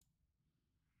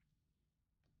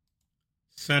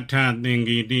Satha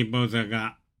Thingiti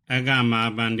Posaka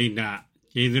Agama Bandita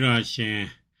Jidroshin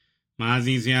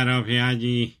Mazi Siaro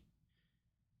Phiaji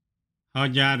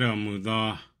Hojaro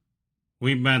Mudo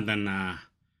Vipatana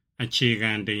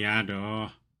Achigan Deyado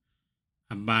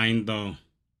Abindo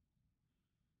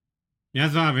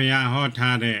Yasavia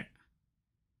Hotade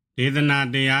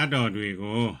Dedana Deyado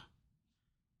Dwigo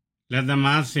Let the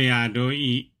Masia do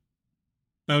eat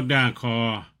Toda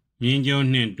Ko Minjo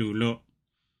Nintulo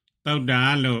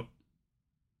Toda Lo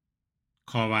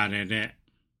Kovade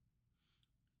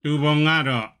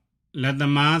Dubongado Let the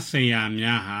Masia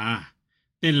Myaha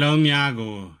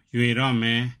Tilomyago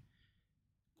Yuirome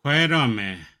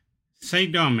Querome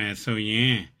Saidome so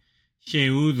yin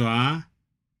Sheudwa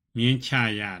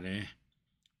Minchayade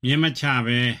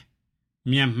Mimachabe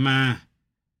Miamma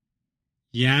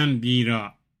Yam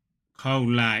Biro Cow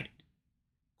light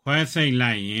Quasay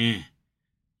lying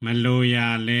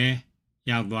Maloya le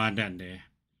Yadwada de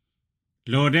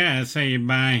Lode say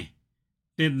by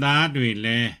Did that we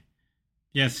le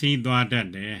Yasi dwada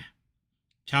de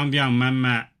Champion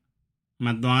Mamma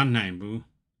Madwan Naibu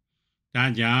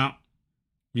Daja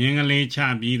Mingali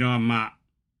Chabiro Ma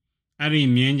Ari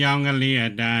Minjangali a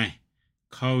die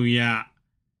Koya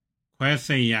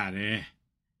Quasay yade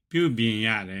Pubin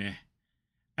yade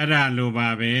Ada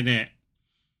Luba Bede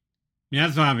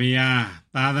Myaswabia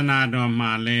Tadana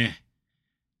Male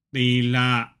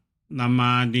Tila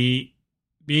Namadi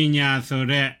Binya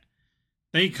Sore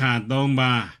Taika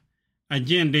Domba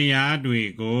Agendia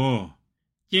Dwigo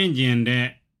Jinjin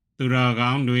de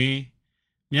Turagandwi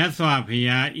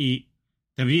Myaswapia E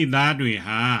Tabida Dwi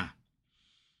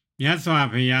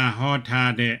Myaswapia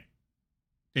Hota de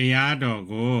Tayado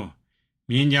go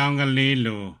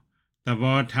Minjangalilo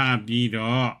Tabota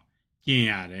Bido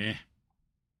Jinyade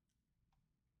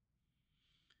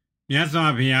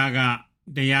Myaswapia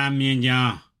Daya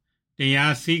Minjang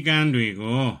Daya Sigan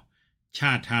Dwigo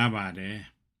Chatabade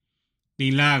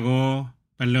Tilago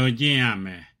Palo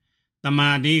Jiame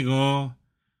Tamadigo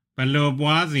Palo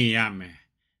Boaziame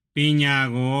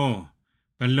Pinyago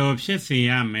Palo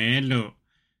Pshisiame Lo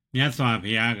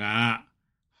Myaswapia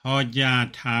Hoja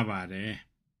Tabade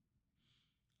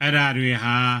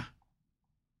Adadwiha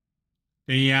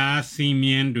Daya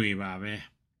Simien Dwibabe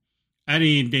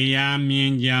Adi Daya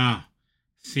Minjang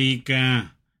Sikan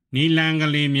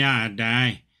Nilangali Mya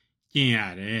Dai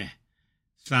Jinyade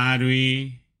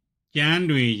Sadwi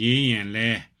Jandwi Yin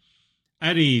Le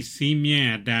Adi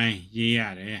Simien Dai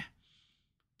Yade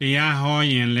Daya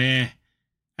Hoyen Le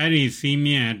Adi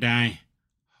Simien Dai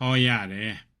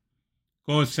Hoyade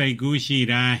Go say Gushi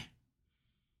Dai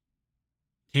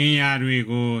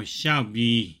Tinyadwigo shall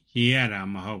be Yera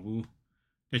Mahobu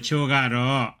The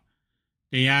Chogaro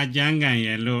Daya Jangan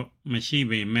Yellow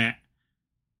Mashibe Met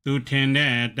Tu tende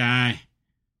a die,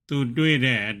 tu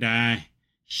dwede a die,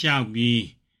 shall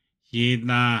be, ye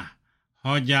da,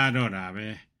 hojado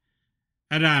rabe.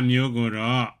 Adam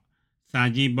yogoro,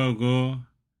 Saji Bogo,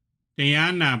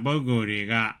 Diana Bogo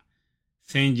riga,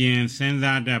 Senjin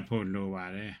Senzada Polo.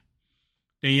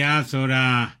 Dia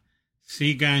Sora,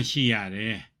 Sigan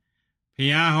Shiade,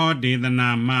 Piaho de the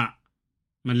Nama,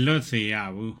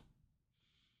 Malusiabu.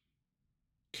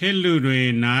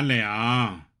 Keludwe Nale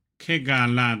ah.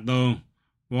 Kegala do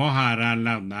Wahara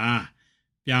Lada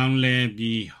Biangle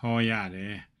be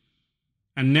Hoyade.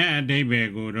 A net a day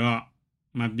beguro,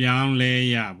 my Biangle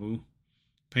Yabu.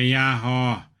 Paya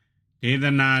ho,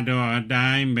 Dedanado a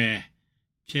dime be,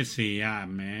 Chisia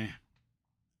me.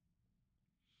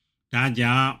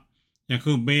 Daja,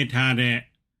 Yakube Tade,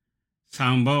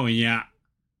 Sambo ya.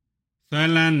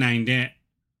 Swalan nine de,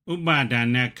 Ubada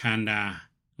nekanda,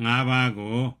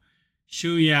 Navago,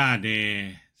 Shuya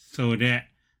de. So that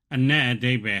a net a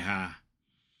day beha.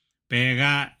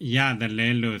 Bega ya the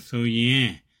lelo so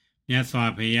yin,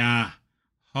 Yaswapia,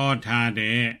 hot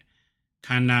hade,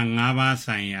 Kanda ngaba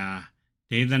sanya,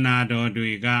 Dedanado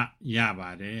duiga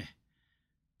yabade.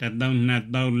 The don't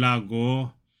not do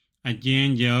lago, a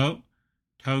jinjo,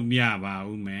 Tobyaba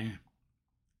ume.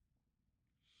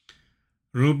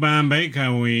 Ruban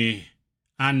Bakerwe,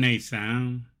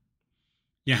 Anasan,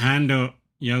 Yahando,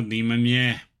 Yodi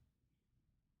Mamie.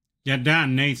 Yada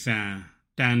Nasan,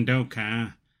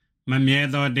 Dandoka,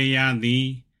 Mamiedo de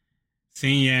Yadi,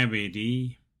 Sinye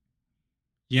Bedi,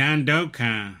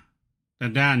 Yandoka,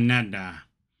 Dada Nada,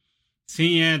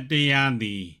 Sinye de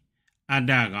Yadi,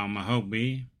 Adaga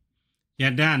Mahobi,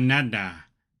 Yada Nada,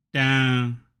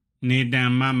 Dan,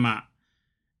 Nedan Mama,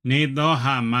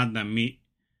 Nedoha Madami,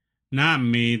 Na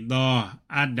me do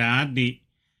Adadi,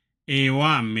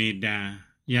 Ewa Medan,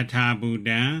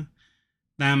 Yatabudan,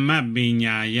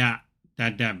 Tamabinya ya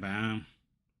Dadaba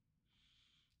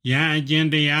ယံအကျင့်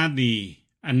တရားသည်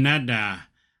အနတ္တ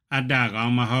အတ္တကော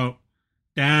င်မဟုတ်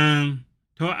တံ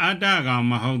ထိုအတ္တကောင်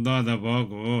မဟုတ်သောသဘော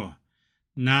ကို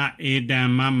နာဧတံ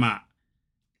မမ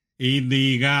ဤသ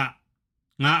ည်က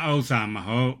ငါဥစ္စာမ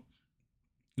ဟုတ်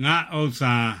ငါဥစ္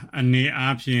စာအနေ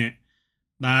အားဖြင့်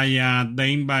သာယာသိ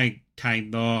မ့်ပိုက်ထိုက်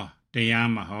သောတရား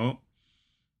မဟုတ်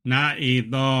နာဧ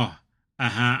သောအ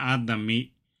ဟံအတ္တမိ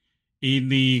ဤ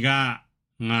သည်က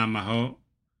ငါမဟုတ်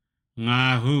ငါ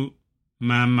ဟု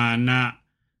မာမာန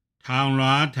ထောင်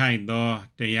လွှားထိုက်သော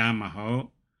တရားမဟုတ်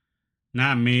န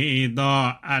မေဧသော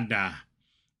အတ္တ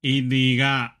ဤသည်က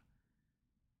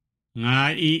ငါ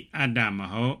ဤအတ္တမ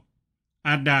ဟုတ်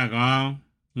အတ္တကောင်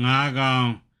ငါကောင်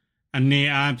အနေ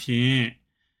အားဖြင့်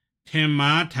ထင်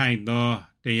မှားထိုက်သော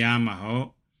တရားမဟုတ်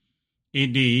ဣ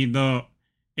တိဤသို့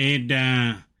ဧတံ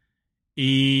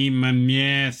ဤမ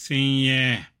မြဲစင်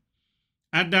ရဲ့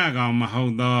အတ္တကောင်မဟု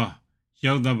တ်သော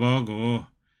ရုပ်သဘောကို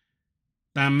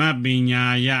တမ္မပညာ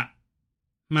ယ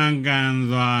မှန်ကန်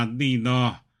စွာသိသော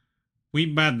ဝိ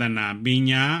ပဿနာပ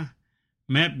ညာ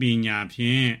မဲ့ပညာဖြ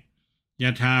င့်ယ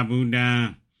ထာဘူတံ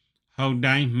ဟုတ်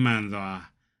တိုင်းမှန်စွာ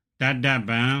တတ္တ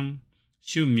ဗံ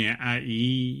ရှုမြင်အပ်၏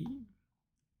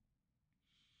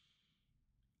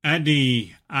အတ္တိ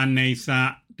အနိစ္စ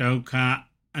ဒုက္ခ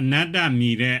အနတ္တမြ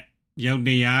ည်တဲ့ရုပ်တ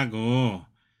ရားကို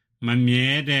မမြဲ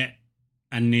တဲ့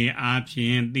အနေအားဖြ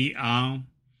င့်သိအောင်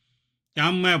ကြော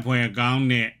င်းမဲ့ဖွယ်ကောင်း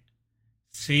တဲ့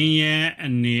ဆင်းရဲအ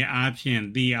နေအားဖြင့်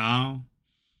သိအောင်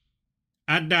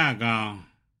အတ္တကောင်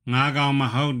ငါကောင်မ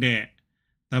ဟုတ်တဲ့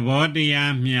သဘောတ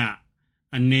ရားမျှ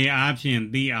အနေအားဖြင့်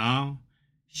သိအောင်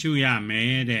ရှုရမ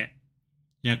ယ်တဲ့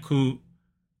ယခု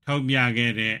ထုတ်ပြ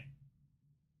ခဲ့တဲ့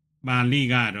ပါဠိ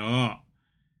ကတော့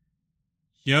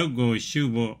ရုပ်ကိုရှု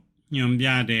ဖို့ညွှန်ပြ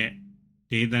တဲ့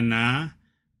ဒေသနာ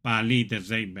ပါဠိတစ်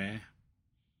စိတ်ပဲ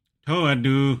ထို့အ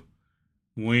တူ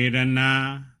ဝေဒနာ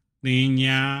သင်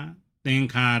ညာသင်္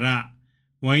ခါရ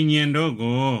ဝိညာဉ်တို့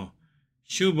ကို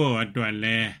ရှုဖို့အတွက်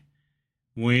လဲ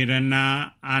ဝေဒနာ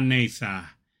အနိစ္စ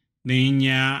သင်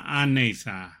ညာအနိစ္စ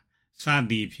စ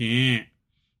သည်ဖြင့်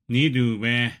နိဒု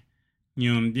ပဲ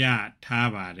ညွှန်ပြထား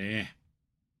ပါတယ်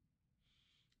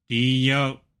ဒီယု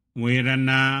တ်ဝေဒ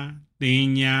နာသင်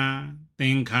ညာသ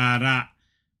င်္ခါရ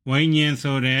ဝိညာဉ်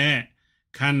ဆိုတဲ့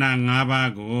ခန္ဓာ၅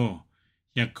ပါးကို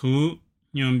ယခု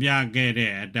ညွှန်ပြခဲ့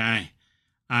တဲ့အတိုင်း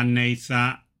အနိစ္စ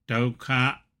ဒုက္ခ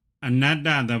အနတ္တ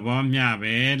သဘောမျှ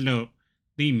ပဲလို့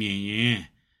သိမြင်ရင်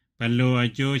ဘလို့အ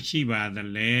ကျိုးရှိပါသ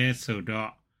လဲဆို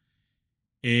တော့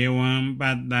ဧဝံပ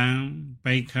တ္တံ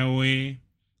ဘိက္ခဝေ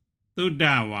သုဒ္ဓ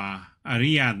ဝါအ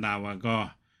ရိယတာဝကော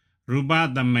ရူပ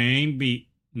သမိန်ပိ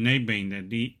နိဗ္ဗိန္ဒ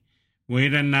တိဝေ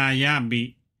ဒနာယပိ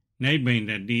နိဗ္ဗိန္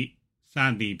ဒတိစ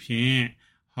သည်ဖြင့်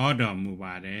ဟောတော်မူ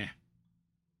ပါတယ်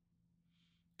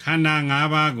ခန္ဓာ၅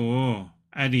ပါးကို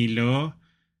အဲ့ဒီလို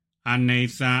အနိ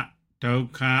စ္စဒုက္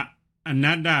ခအန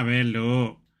တ္တပဲလို့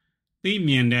သိ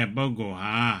မြင်တဲ့ပုဂ္ဂိုလ်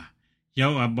ဟာရု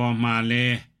ပ်အပေါ်မှာလဲ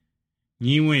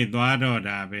ညီးဝှေ့သွားတော့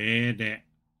တာပဲတဲ့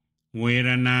ဝေဒ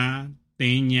နာသ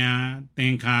င်ညာသ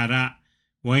င်္ခါရ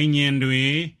ဝိညာဉ်တွေ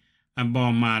အ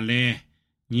ပေါ်မှာလဲ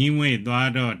ညီးဝှေ့သွား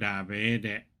တော့တာပဲ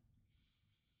တဲ့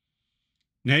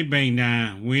နိဗ္ဗိန္ဒံ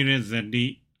ဝိရဇတိ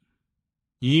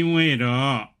ညီးဝှေ့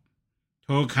တော့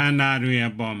ထိုခန္ဓာတွေ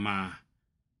အပေါ်မှာ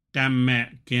တတ်မဲ့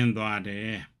ကင်းသွားတ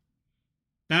ယ်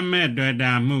တတ်မဲ့တွေ့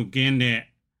တာမှုကင်းတဲ့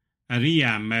အရိ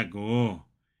ယာမက်ကို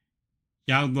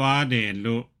ရောက်သွားတယ်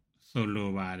လို့ဆိုလို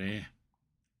ပါတယ်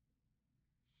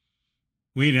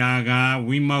ဝိရာဂ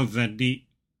ဝိမု ဿတိ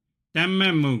တတ်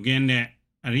မဲ့မှုကင်းတဲ့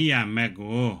အရိယာမက်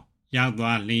ကိုရောက်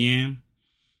သွားလျင်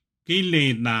ကိလေ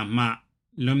သာမှ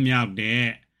လွတ်မြောက်တဲ့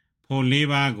ဖို့လေး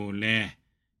ပါးကိုလည်း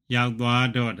ရောက်သွား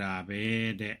တော့တာပဲ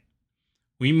တဲ့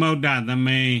ဝိမု ddha သ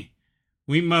မိန်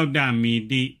ဝိမု ddha မိ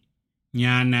တိ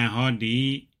ညာဏဟောတိ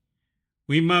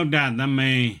ဝိမု ddha သ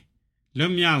မိန်လွ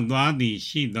တ်မြောက်သွားသည်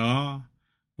ရှိသော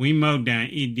ဝိမု ddhaံ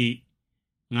ဣတိ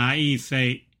ငါဤစိ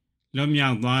တ်လွတ်မြော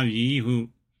က်သွားပြီဟု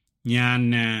ညာ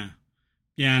ဏ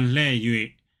ပြန်လှည့်၍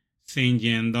စင်ကြ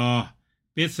င်သော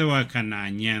ပစ္စဝခဏဉာ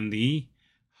ဏ်သည်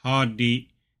ဟောတိ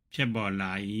ဖြစ်ပေါ်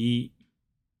လာ၏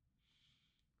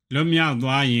လွတ်မြောက်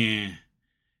သွားရင်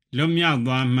လွတ်မြောက်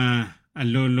သွားမှန်အ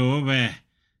လိုလိုပဲ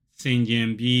စင်ကြင်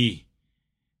ပြီး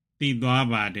သိသွား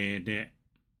ပါတယ်တဲ့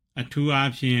အထူး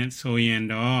အားဖြင့်ဆိုရင်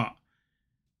တော့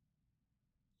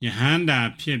ယဟန္တာ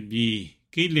ဖြစ်ပြီး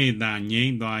ကိလေသာငြိ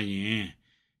မ်းသွားရင်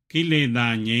ကိလေသာ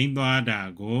ငြိမ်းသွားတာ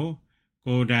ကို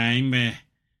ကိုယ်တိုင်ပဲ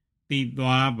သိ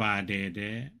သွားပါတယ်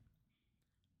တဲ့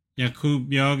ယခု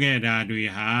ပြောခဲ့တာတွေ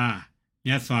ဟာ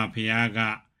မြတ်စွာဘုရားက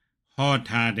ဟော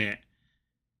ထားတဲ့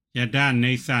ယတ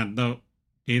နိစ္စသုတ်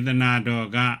ဒေသနာတော်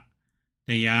ကတ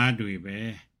ရားတွေပဲ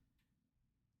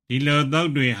ဒီလိုသု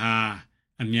တ်တွေဟာ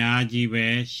အများကြီးပဲ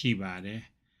ရှိပါတယ်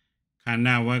ခန္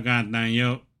ဓာဝကတန်ယု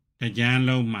တ်တကြမ်း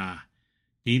လုံးမှာ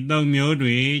ဒီသုံးမျိုး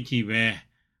တွေကြီးပဲ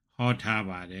ဟောထား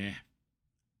ပါတယ်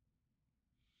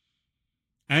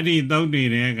အဲ့ဒီသုတ်တွေ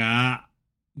က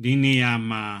ဒီနေရာ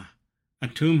မှာအ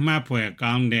ထူးမှတ်ဖွယ်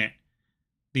ကောင်းတဲ့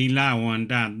သီလဝန္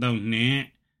တသုတ်နဲ့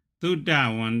သုတ္တ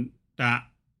ဝန္တ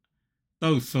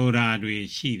သုတ်ဆိုတာတွေ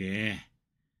ရှိတယ်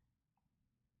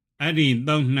အဲ့ဒီ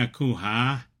သုတ်နှစ်ခုဟာ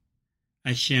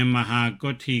အရှင်မဟာကု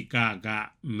ဋ္ဌိက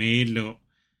မေးလို့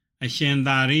အရှင်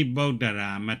သာရိပုတ္တ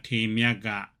ရာမထေရမြတ်က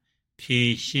ဖြေ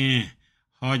ရှင်း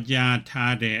ဟောကြား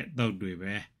ထားတဲ့သုတ်တွေ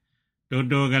ပဲတို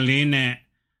တိုကလေးနဲ့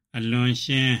အလွန်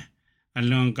ရှင်းအ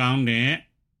လွန်ကောင်းတဲ့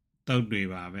သုတ်တွေ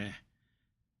ပါပဲ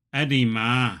အဲ့ဒီ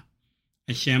မှာ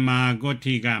အရှင်မဟာကုဋ္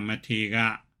ဌိကမထေရက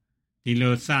ဒီ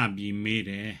လိုစပြီးမေး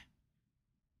တယ်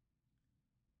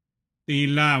သီ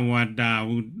လဝတ္တ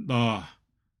ဟုသော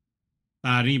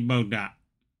သာရိပုတ္တ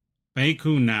ဘိက္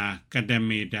ခုနာကတ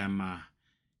မေတံမှာ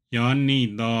ယောနိ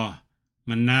သောမ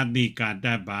နတိကာတ္တ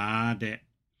ပါတဲ့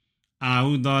အာ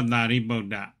ဟုသောသာရိပုတ္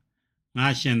တငါ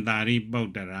ရှင်သာရိပု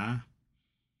တ္တရာ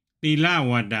သီလ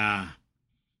ဝတ္တ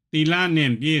သီလနှ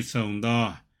င့်ပြည့်စုံသော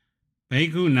ဘိ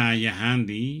က္ခုနာယဟန်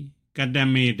သည်ကတ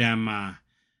မေတံမှာ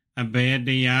အဘယ်တ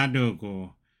ရားတို့ကို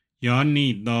ယောနိ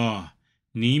သော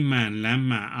နိမှန်လမ်း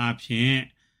မှန်အားဖြင့်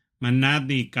မန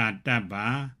တိကာတ္တပါ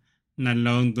နှ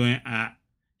လုံးသွင်းအပ်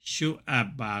ရှုအပ်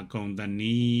ပါကုန်သန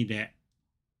ည်းတဲ့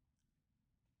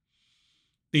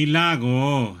သီလ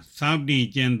ကိုစောင့်တည်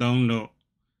ကျင့်သုံးလို့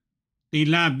သီ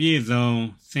လပြည့်စုံ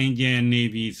စင်ကြယ်နေ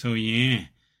ပြီဆိုရင်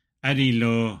အဲ့ဒီ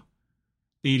လို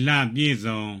သီလပြည့်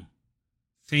စုံ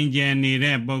စင်ကြယ်နေ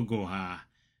တဲ့ပုဂ္ဂိုလ်ဟာ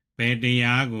ဘယ်တ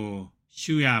ရားကို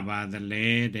ရှုရပါသလဲ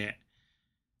တဲ့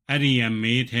အဲ့ဒီအ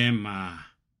မေးထဲမှာ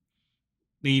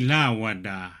သီလဝတ္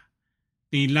တာ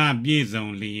သီလပြည့်စုံ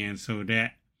လျင်ဆိုတဲ့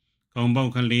ဂုဏ်ပု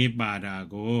ဒ်ကလေးပါတာ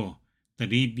ကိုသ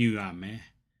တိပြုရမယ်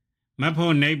မ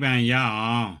ဖို့နိဗ္ဗာန်ရ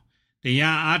အောင်တ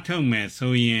ရားအားထုတ်မယ်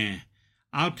ဆိုရင်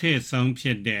အောက်ထစ်ဆုံးဖြ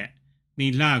စ်တဲ့သီ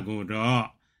လကိုတော့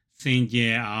စင်ကြ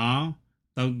ယ်အောင်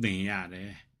သုတ်သင်ရတ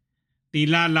ယ်သီ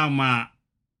လလောက်မှ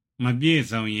မပြည့်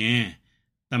စုံရင်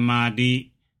တမာတိ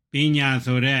ပညာ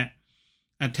ဆိုတဲ့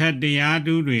အထက်တရား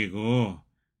ဓုတွေကို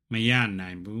မရ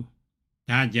နိုင်ဘူး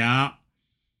ဒါကြောင့်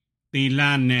သီလ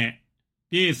နဲ့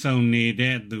ပြည့်စုံနေ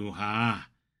တဲ့သူဟာ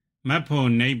မဖို့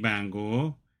နိဗ္ဗာန်ကို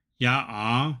ရောက်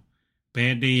အောင်ဘ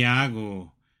ယ်တရားကို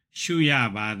ရှုရ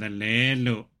ပါသလဲ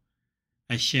လို့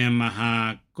အရှင်မဟာ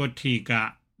ကုဋ္ဌိက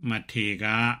မထေရက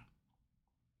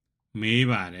မေး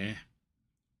ပါတယ်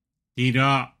ဒီ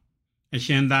တော့အ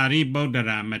ရှင်သာရိပုတ္တ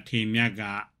ရာမထေရမြတ်က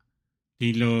ဒီ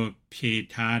လိုဖြေ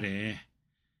ထားတယ်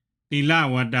သီလ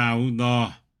ဝတ္တဟုသော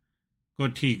ကု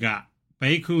ဋ္ဌိကဘိ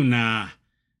က္ခုနာ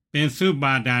ပင်စု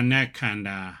ပါဒာနခန္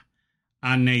ဓာ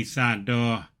အနိစ္စ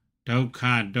တောဒုက္ခ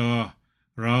တော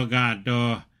ရောဂတော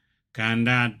ခန္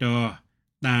ဓာတော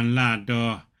တဏ္ဍ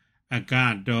တောအက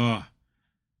တော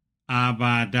အာ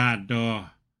ဘာဒတော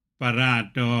ပရ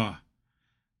တော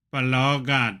ပလော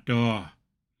ကတော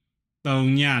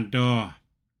သုံးညတော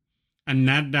အန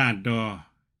တ္တတော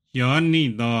ယောနိ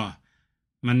သော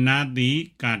မနတိ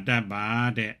ကာတ္တပါ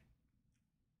တဲ့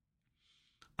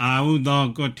အာဟုသော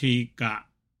ကုဋ္ဌိက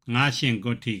ငါရှင်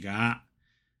ကုဋ္ဌိက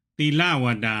သီလဝ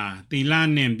တ္တာသီလ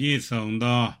နှင့်ပြည့်စုံ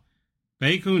သောဘိ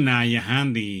က္ခုနာယဟန်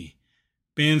သည်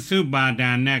ပင်စုပါ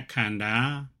ဒာနခန္ဓာ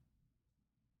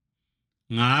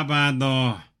၅ပါးသော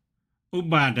ဥ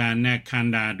ပါဒာနခန္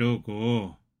ဓာတို့ကို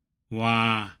ဝါ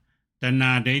တ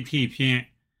ဏှာဒိဋ္ဌိဖြင့်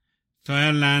ဆွဲ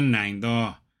လန်းနိုင်သော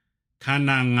ခန္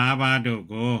ဓာ၅ပါးတို့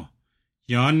ကို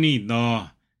ယောနိသော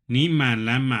နိမှန်လ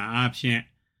မ်းမှန်အားဖြင့်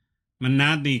မန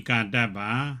တိကာတ္တ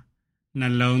ပါနှ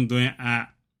လုံးသွင်းအပ်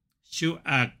ရှု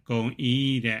အပ်ကုန်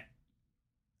၏တဲ့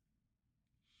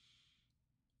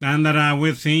တန္တရာဝိ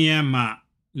ဆင်းရဲမှ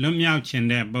လွတ်မြောက်ခြင်း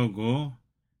တဲ့ပုဂ္ဂိုလ်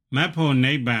မက်ဖို့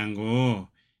နိဗ္ဗာန်ကို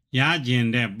ရခြင်း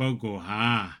တဲ့ပုဂ္ဂိုလ်ဟာ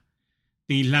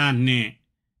သီလနှင့်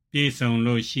ပြည့်စုံ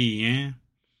လို့ရှိရင်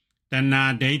တဏှာ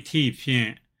ဒိဋ္ဌိဖြင့်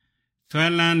ဆွဲ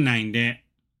လန်းနိုင်တဲ့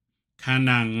ခန္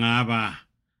ဓာ၅ပါး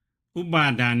ဥပါ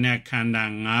ဒာနဲ့ခန္ဓာ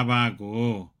၅ပါး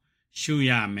ကိုရှု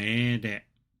ရမယ်တဲ့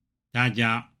ဒါ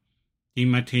ကြောင့်ဒီ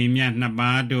မထေရမြတ်နှစ်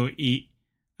ပါးတို့ဤ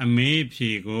အမေး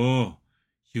ဖြေကို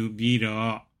ယူပြီး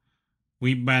တော့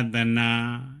ဝိပဿနာ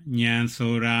ဉာဏ်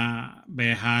ဆိုတာဘ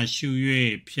ယ်ဟာရှု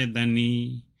၍ဖြစ်သနည်း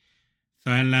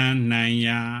ဆွဲလန်းနိုင်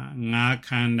ရာငါးခ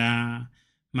န္ဓာ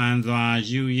မှန်စွာ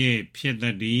ယူ၍ဖြစ်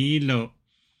သည်လို့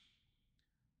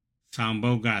ဆောင်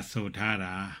ပုဒ်ကဆိုထား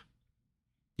တာ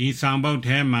ဒီဆောင်ပုဒ်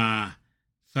ထဲမှာ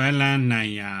ဆွဲလန်းနို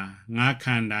င်ရာငါးခ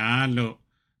န္ဓာလို့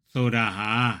ဆိုတာ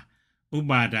ဟာဥ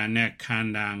ပါဒာနဲ့ခန္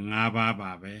ဓာ၅ပါး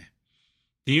ပါပဲ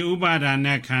ဒီဥပါဒာ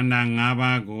နဲ့ခန္ဓာ၅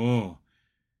ပါးကို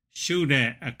ရှုတဲ့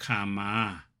အခါမှာ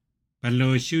ဘယ်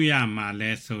လိုရှုရမှာ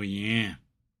လဲဆိုရင်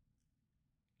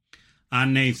အ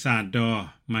နိစ္စတော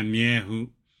မမြဲဟု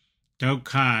ဒုက္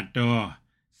ခတော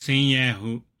ဆင်းရဲ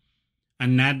ဟုအ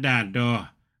နတ္တတော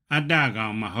အတ္တကော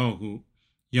င်မဟုတ်ဟု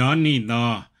ယောနိ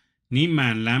သောနိမ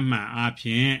န်လမ်းမှန်အားဖြ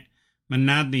င့်မန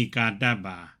တိကာတ္တ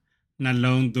ပါနှ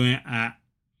လုံးသွင်းအပ်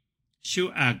ရှု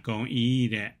အပ်ကုန်၏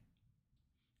တဲ့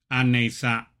အနိစ္စ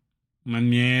မ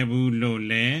မြဲဘူးလို့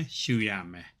လဲရှုရ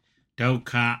မယ်ဒုက္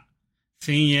ခဆ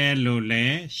င်းရဲလို့လဲ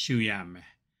ရှုရမယ်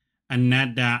အန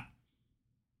တ္တ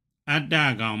အတ္တ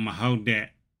ကောင်မဟုတ်တဲ့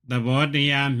သဘောတ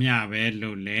ရားမျှပဲ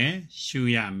လို့လဲရှု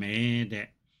ရမယ်တဲ့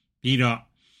ပြီးတော့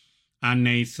အ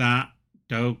နိစ္စ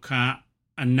ဒုက္ခ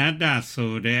အနတ္တ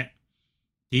ဆိုတဲ့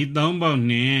ဒီသုံးပုဒ်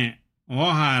နဲ့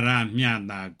ဝေါဟာရမျှ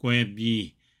တာကွဲပြီး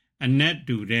အနက်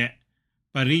တူတဲ့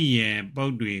ပရိယေပု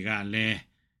ဒ်တွေကလည်း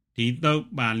ဒီသုတ်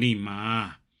ပါဠိမှာ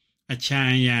အချံ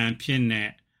ယံဖြစ်နေ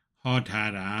ဟော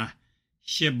ထားတာ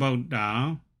ရှစ်ပုဒ်တောင်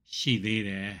ရှိသေး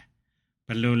တယ်ဘ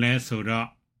ယ်လိုလဲဆိုတော့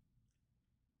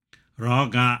ရော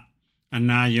ဂအ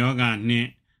နာယောဂနှင့်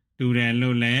တူတယ်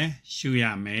လို့လဲရှုရ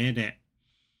မယ်တဲ့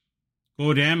ကို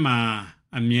ယ်ထဲမှာ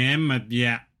အမြဲမပြ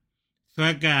တ်ဆွဲ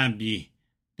ကပ်ပြီး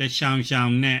တရှောင်ရှော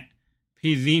င်နဲ့ဖိ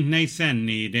စီးနှိပ်စက်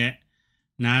နေတဲ့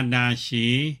နာတာရှိ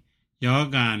ယော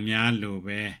ဂများလို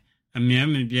ပဲအမြဲ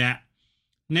မပြတ်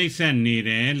နှိပ်စက်နေ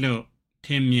တယ်လို့ထ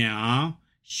င်မြင်အောင်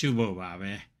ရှုဖို့ပါ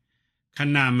ပဲခ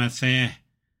ဏမစဲ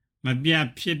မပြတ်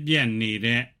ဖြစ်ပြက်နေ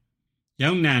တဲ့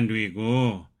ယုံ nant တွေကို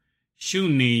ရှု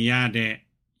နေရတဲ့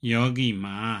ယောဂီ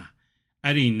မှာ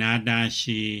အဲ့ဒီနာတာ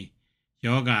ရှိ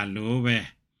ယောဂလိုပဲ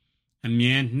အ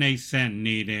မြဲနှိပ်စက်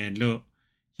နေတယ်လို့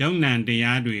ယုံ nant တ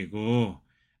ရားတွေကို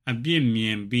အပြစ်မြ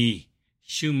င်ပြီး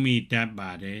ရှုမိတတ်ပါ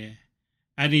တယ်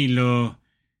အဲ့ဒီလို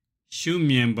ရှု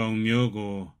မြင်ပုံမျိုး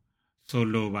ကိုဆို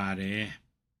လိုပါတယ်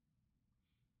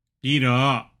ပြီး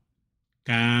တော့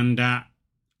ကန္ဓာ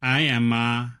အိုင်အမာ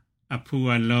အဖူ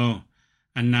အလုံး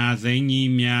အနာစိမ်း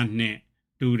ကြီးများနဲ့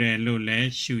တူတယ်လို့လည်း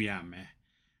ရှုရမယ်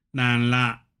တန်လ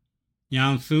ညော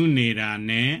င်စူးနေတာ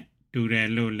နဲ့တူတယ်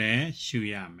လို့လည်းရှု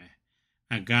ရမယ်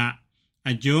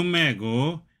အကျိုးမဲ့ကို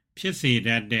ဖြစ်စေတ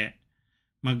တ်တဲ့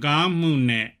မကောင်းမှု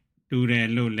နဲ့တူတယ်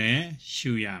လို့လည်း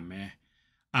ရှုရမယ်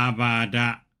အာဘာဒ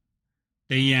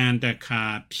တယံတခါ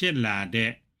ဖြစ်လာ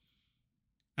တဲ့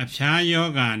အဖျားယော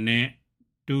ဂနဲ့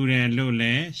တူတယ်လို့လ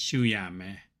ည်းရှုရမ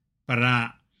ယ်ပရ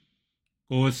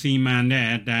ကိုစီမံတဲ့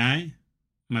အတိုင်း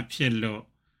မဖြစ်လို့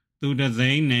သူတစိ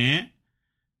မ့်နဲ့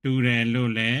တူတယ်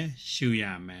လို့လည်းရှုရ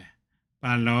မယ်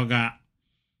ပါလောက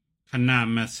ခဏ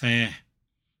မဆဲ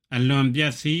အလွန်ပျ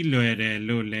က်စီးလွယ်တယ်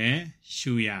လို့လည်း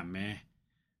ရှုရမယ်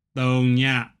သုံးည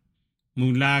မူ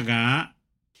လက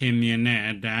ထင်မြင်တဲ့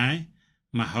အတိုင်း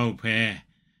မဟုတ်ဖဲ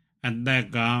အသက်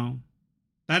ကောင်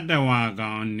တတ္တဝါ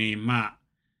ကောင်နေမှ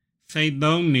စိတ်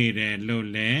သုံးနေတယ်လို့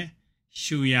လည်း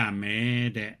ရှုရမယ်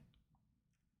တဲ့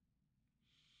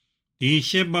ဒီ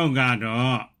ရှစ်ပုဒ်က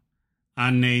တော့အ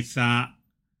နိစ္စ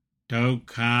ဒုက္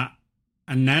ခ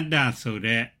အနတ္တဆို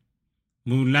တဲ့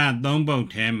မူလသုံးပုဒ်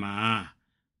ထဲမှာ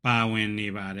ပါဝင်နေ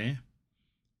ပါတယ်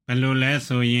ဘယ်လိုလဲ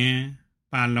ဆိုရင်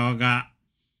ပါလောက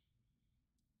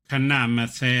ခဏမ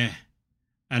ဆဲ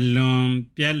အလွန်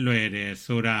ပြက်လွယ်တယ်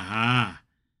ဆိုတာဟာ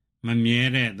မမြဲ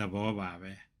တဲ့သဘောပါ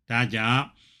ပဲဒါကြောင့်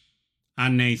အ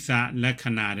နိစ္စလက္ခ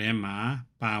ဏာထဲမှာ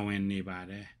ပါဝင်နေပါ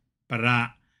တယ်ပရ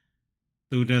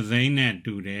သူတစိမ့်နဲ့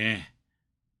တူတယ်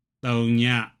သုံးည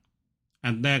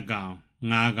အသက်ကောင်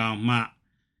ငါကောင်မှ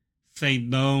စိတ်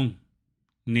သုံး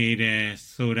နေတယ်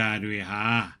ဆိုတာတွေဟာ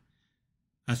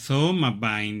အစိုးမ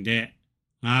ပိုင်တဲ့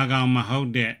ငါကောင်မဟုတ်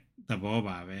တဲ့သဘော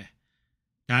ပါပဲ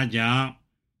ဒါကြောင့်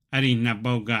အဲ့ဒီနှစ်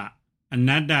ပုဒ်ကအန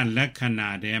တ္တလက္ခဏာ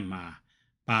ထဲမှာ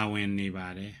ပါဝင်နေပါ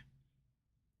တယ်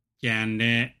ကျန်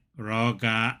တဲ့ရောဂ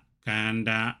ကန္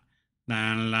ဓာတ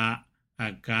န်လ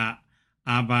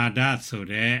အာဘာဒဆို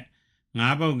တဲ့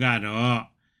ငါးပုဒ်ကတော့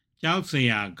ကြောက်စ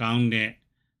ရာကောင်းတဲ့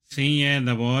ဆင်းရဲသ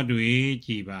ဘောတွေ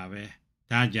ကြည်ပါပဲ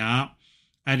ဒါကြောင့်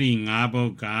အဲ့ဒီငါးပု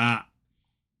ဒ်က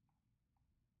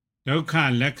ဒုက္ခ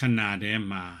လက္ခဏာထဲ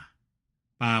မှာ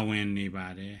ပါဝင်နေပါ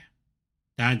တယ်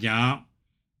ဒါကြောင့်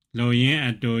လူရင်း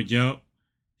အတူချုပ်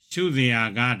ရှုစရာ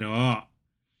ကတော့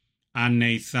အ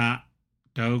နိစ္စ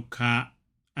ဒုက္ခ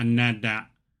အနတ္တ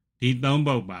ဒီသုံး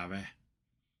ပုဒ်ပါပဲ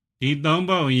ဒီသုံး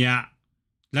ပုဒ်ရ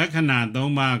လက္ခဏာ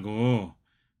သုံးပါးကို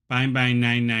ပိုင်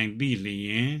နိုင်သိလျ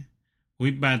င်ဝိ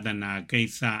ပဿနာကိ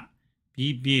စ္စ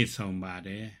ပြီးပြည့်စုံပါတ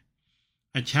ယ်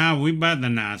အခြားဝိပဿ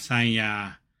နာဆိုင်ရာ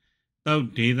သုတ်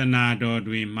ဒေသနာတော်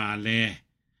တွေမှာလဲ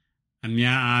အ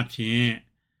များအားဖြင့်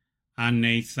အ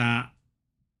နိစ္စ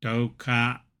ဒုက္ခ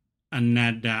အန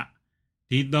တ္တ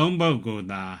ဒီသုံးပုဒ်ကို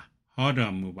သာဟ ဟော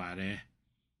တော်မူပါတယ်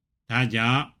။ဒါ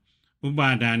ကြောင့်ဥပါ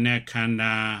ဒာနဲ့ခန္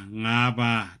ဓာ၅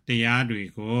ပါးတရားတွေ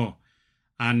ကို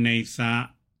အနိစ္စ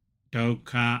ဒုက္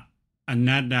ခအန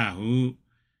တ္တဟု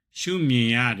ရှုမြင်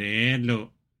ရတယ်လို့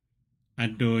အ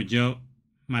တူချုပ်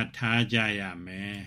မှတ်ထားကြရမယ်